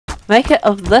Maker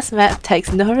of this map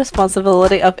takes no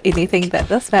responsibility of anything that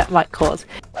this map might cause.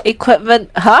 Equipment,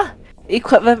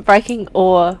 Equipment breaking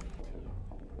or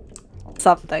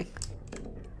something.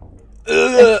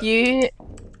 If you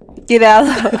get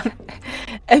out of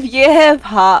if you have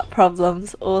heart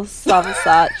problems or some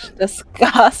such,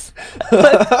 discuss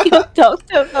with your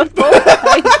doctor before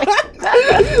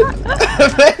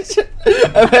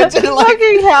Imagine like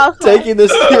taking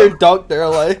this to your doctor,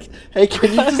 like, hey,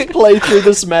 can you just play through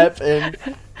this map and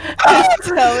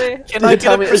tell me? Can you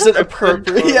tell me is it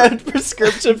appropriate? Yeah,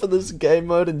 prescription for this game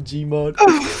mode and Gmod.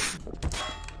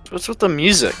 What's with the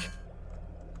music?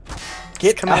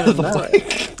 Get out of the way.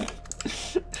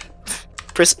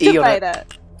 Press E on it.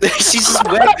 She's just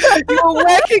whacking. You're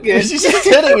whacking it. She's just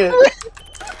hitting it.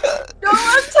 No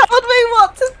one told me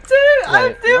what to do.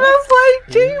 I've never played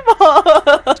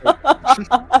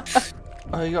Gmod.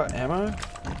 Oh, you got ammo?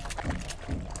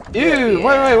 Ew!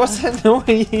 Wait, what's that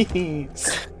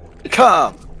noise?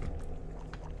 Come.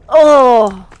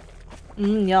 Oh,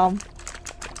 yum.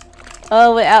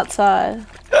 Oh, we're outside.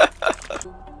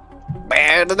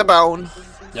 Bad to the bone.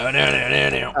 No.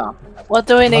 Oh. What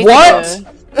do we need to do?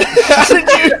 How did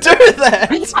you do that?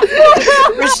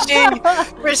 Press G!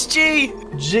 Press G!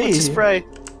 G. What's the spray?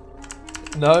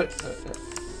 No.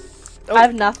 Oh. I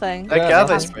have nothing. I got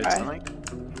this spray something.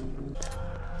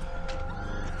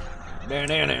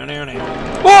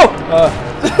 Whoa!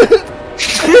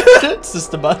 It's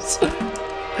just a bus.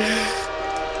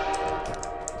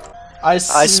 I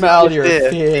smell your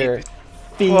fear.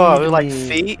 Whoa, like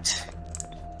feet?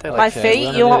 My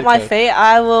feet? You want my feet?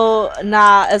 I will.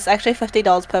 Nah, it's actually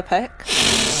 $50 per pick.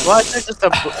 Why is it just a.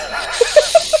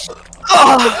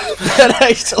 Oh, that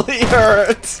actually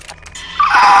hurts.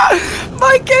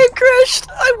 My game crashed!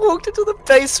 I walked into the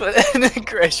basement and it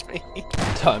crashed me.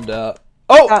 Timed out.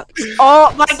 Oh!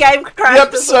 Oh, my game crashed.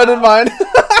 Yep, so did mine.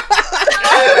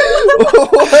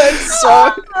 What?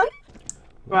 So.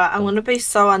 Right, I'm gonna be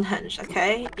so unhinged,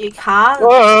 okay? You can't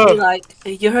be like,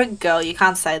 you're a girl, you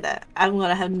can't say that. I'm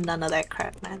gonna have none of that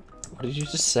crap, man. What did you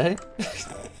just say?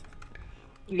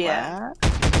 Yeah.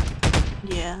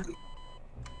 Yeah.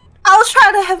 I was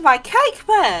trying to have my cake,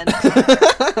 man!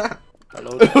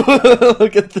 Hello.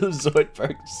 Look at the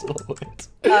Zoidberg silhouette.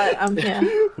 I'm here.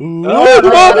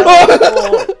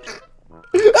 Oh.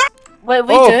 Wait,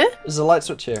 we do? There's a light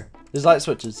switch here. There's light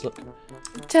switches, look.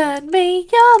 Turn me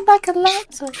on like a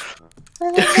light switch.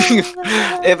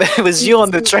 If it was you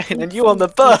on the train and you on the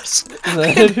bus,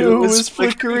 then who was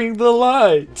flickering the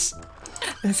lights?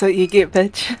 That's what you get,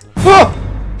 bitch.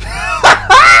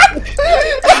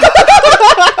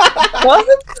 What?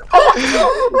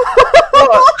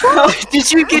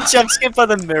 Did you get jump scared by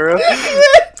the mirror?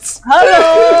 Yes.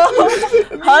 Hello!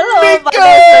 Hello, my name's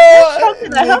Rajesh. How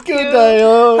can I help you?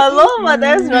 Hello, my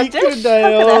name's Rajesh.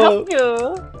 How can I help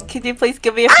you? Can you please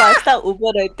give me a 5-star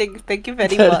Uber rating? Thank you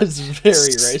very much. That is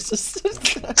very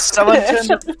racist. Someone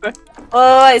turn.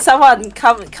 Oh wait, someone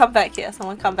come back here.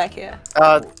 Someone come back here.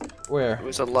 Where? It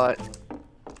was a light.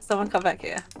 Someone come back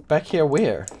here. Back here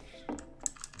where?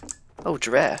 Oh,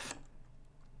 giraffe.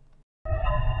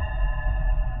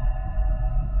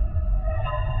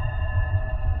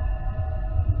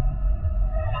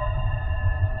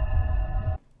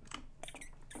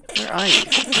 Where are you?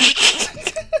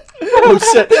 Oh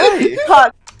shit!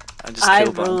 I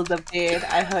rule the bed.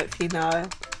 I hope you know.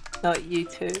 Not you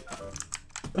two.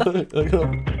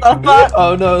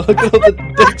 Oh no, look at all the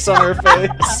dicks on her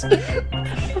face.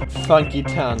 Funky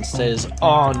Town stays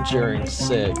on during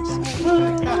sex.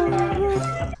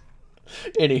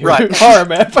 Anywho, right. Horror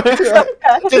map. To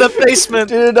the basement.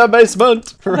 To the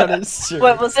basement.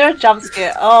 Wait, was there a jump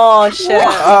scare? Oh shit.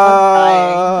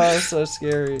 Oh, so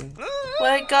scary.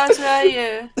 Wait, guys, where are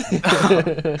you?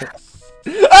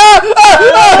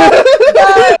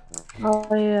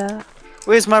 Oh yeah.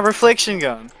 Where's my reflection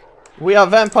going? We are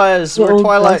vampires. We're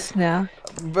Twilight. Now.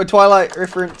 Twilight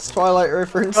reference. Twilight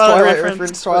reference. Twilight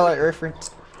reference. Twilight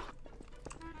reference.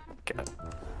 Okay.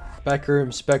 Back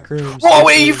rooms. Back rooms. Oh,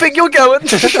 where you think you're going?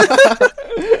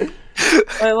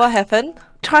 Wait, what happened?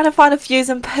 Trying to find a fuse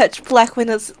in pitch black when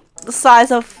it's the size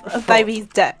of a baby's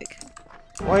dick.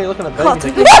 Why are you looking at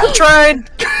baby dick? Train!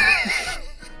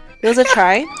 There was a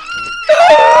train?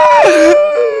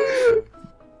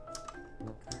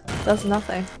 Does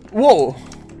nothing. Whoa!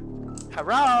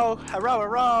 Hello! Hello,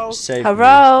 hello! Save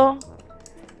Hello? me.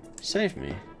 Save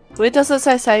me. Where does it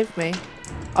say save me?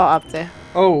 Oh, up there.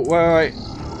 Oh, wait.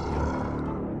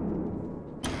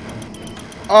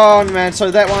 Oh man,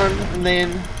 so that one, and then...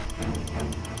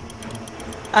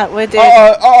 We're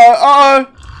dead. Uh-oh!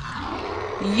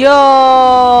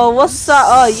 Yo, what's up?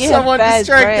 Oh, you Someone have bad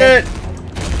distracted!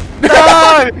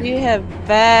 No! You have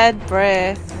bad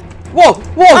breath. Whoa!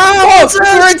 Whoa! Oh,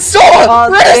 Whoa! We're in Saw! Oh,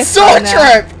 We're in it's Saw fine now.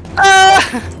 trap!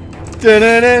 Ah!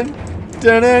 Dun-dun-dun,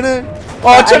 dun-dun-dun. Oh,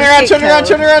 Right, turn I around, get turn around,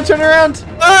 killed. turn around, turn around!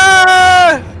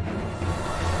 Ah!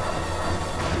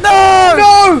 No!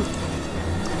 No!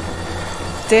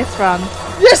 Death run.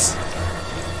 Yes!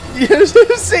 Yes,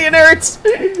 see you nerds!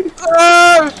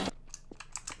 No!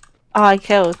 Oh, I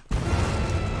killed.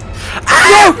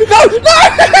 No! No! No!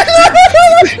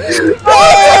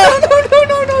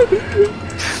 No! No!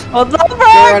 Oh no, bro!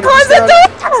 around, Close stay the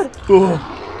door!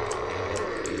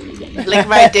 Lick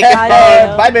my dick I and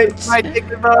know. Bye, bitch! my dick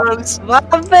and bones. My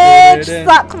bitch! Dun-dun-dun.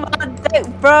 Suck my dick,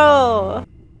 bro!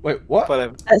 Wait, what?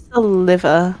 Whatever. It's a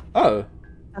liver. Oh,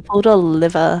 I pulled a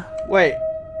liver. wait.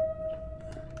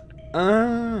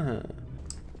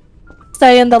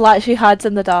 Stay in the light, she hides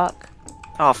in the dark.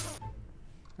 Oh,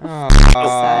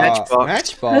 Matchbox.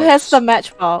 Matchbox. Who has the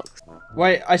matchbox?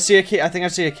 Wait, I see a key. I think I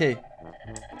see a key.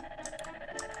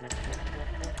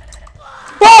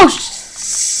 Oh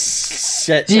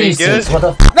shit! Jesus, what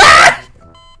the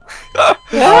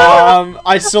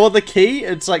I saw the key.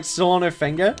 It's like still on her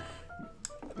finger.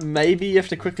 Maybe you have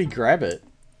to quickly grab it.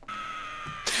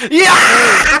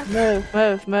 yeah! Move.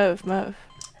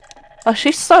 Oh,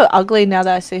 she's so ugly now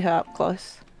that I see her up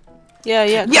close. Yeah.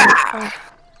 Yeah!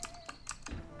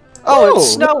 Oh,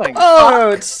 it's snowing.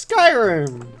 Oh, it's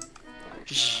Skyrim.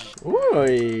 Ooh,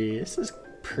 this is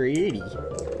pretty.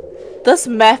 This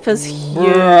map is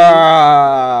huge.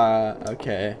 Bruh.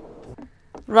 Okay.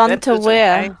 Run That to person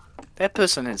where? ain't- That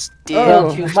person is dead. Oh.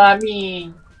 Don't you,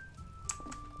 mommy?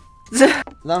 They're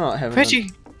not having Pretty.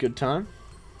 a good time.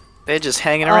 They're just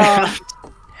hanging around.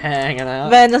 Hanging out.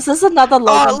 Man, this is another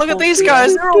Logan Oh, look at Paul these video.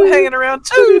 guys. They're all hanging around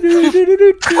too.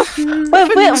 Wait,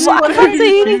 what? I can't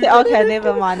see anything. Okay,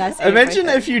 never mind. I see Imagine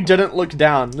everything. if you didn't look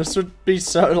down. This would be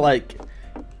so like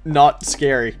not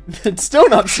scary. It's still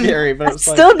not scary, but it's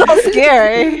Still not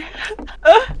scary.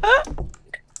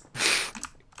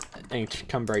 like.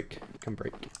 Come break.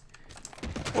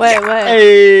 Wait.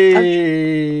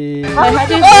 Hey! Wait, how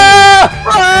do you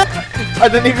Ah! I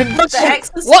didn't even. the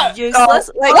X is What? useless?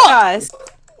 Wait, What? guys.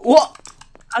 What?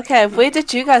 Okay, where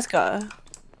did you guys go?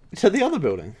 To the other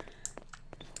building.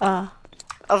 Oh.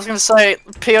 I was gonna say,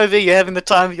 POV, you're having the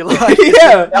time of your life.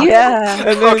 Yeah. Yeah.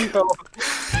 And then. Oh,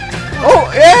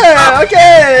 Oh yeah.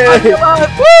 Okay.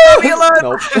 Leave me alone.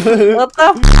 Nope. What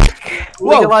the f? Whoa.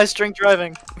 Legalized drink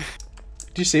driving.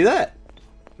 Do you see that?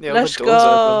 Yeah, Let's the door's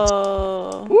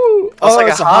open. go. Woo. It's Oh, like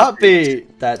it's a a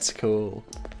heartbeat. That's cool.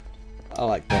 I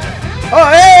like that. Oh,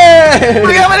 hey!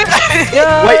 Look how many-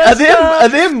 Yeah, Wait, let's go. are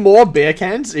there more beer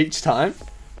cans each time?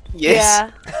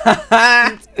 Yes.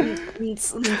 Yeah. You're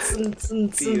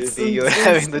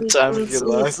having the time of your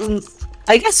life.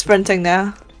 I guess sprinting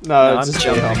now. No, No, it's I'm just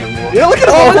jumping. jumping. Yeah, look at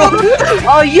all.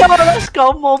 Oh, yo, let's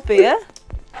go, more beer.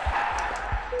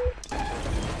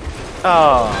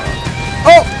 Oh.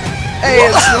 Oh, hey,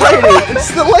 it's the lady. It's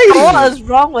the lady. What is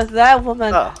wrong with that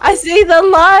woman? Oh. I see the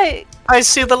light. I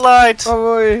see the light. Oh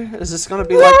boy, is this gonna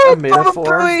be like a metaphor?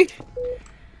 Probably.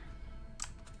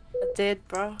 Dead,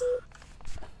 bro.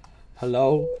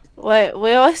 Hello, Wait,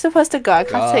 where are we supposed to go? I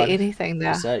can't God. see anything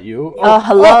now. is that you? Oh,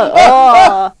 hello.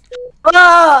 Oh.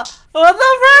 Oh. What the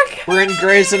frick? We're in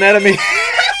Grey's Anatomy.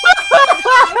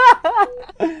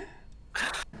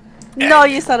 No,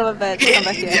 you son of a bitch. Come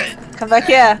back here. Come back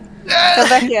here. Come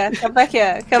back here. Come back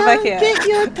here. Come back here. Get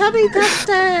your tummy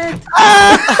dusted.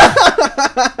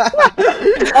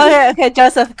 Okay,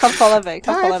 Joseph, come follow me.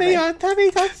 Come follow me. your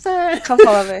tummy dusted. Come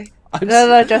follow me.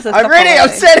 No, Joseph. I'm come ready. follow I'm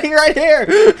me. sitting right here.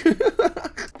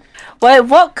 Wait,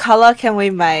 what color can we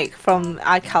make from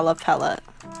our color palette?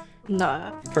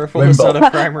 No. Purple is Rainbow. not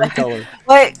a primary color.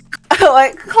 Wait,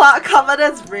 Clark covered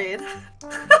as red.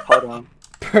 Hold on.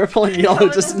 Purple and yellow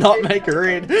does not make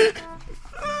red.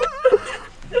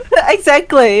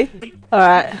 Exactly.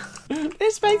 Alright.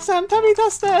 Let's make some tummy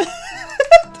duster.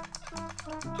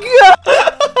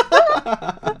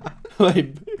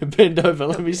 Wait, bend over.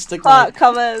 Let me stick my Clark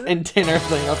covered. antenna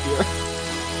thing up here.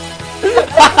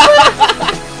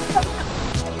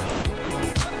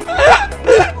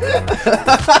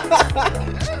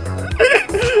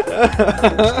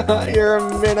 You're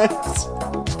a menace.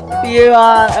 You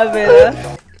are a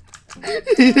winner.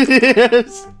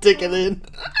 Stick it in.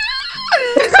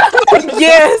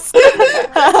 Yes!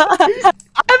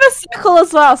 I'm a circle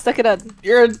as well, stick it in.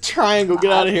 You're a triangle.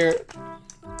 Get out of here.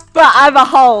 But I'm a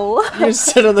hole. You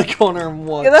sit in the corner and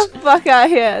watch. Get the fuck out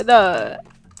here. No.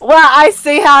 Well, I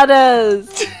see how it is.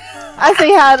 I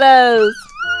see how it is.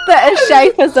 That is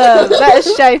shapeism. That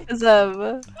is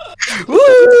shapeism.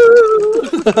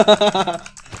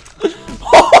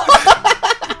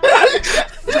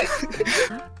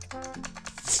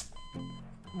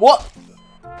 What?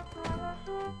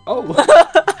 Oh.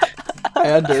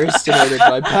 I underestimated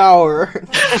my power.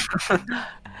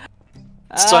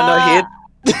 So I know here.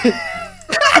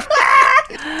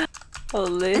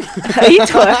 Holy. Are you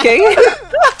twerking?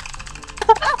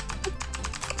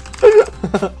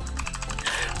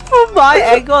 From my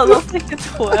angle, it looks like you're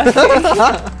twerking.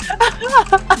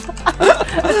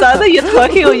 It's either you're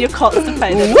twerking or you're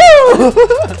constipated. Woo!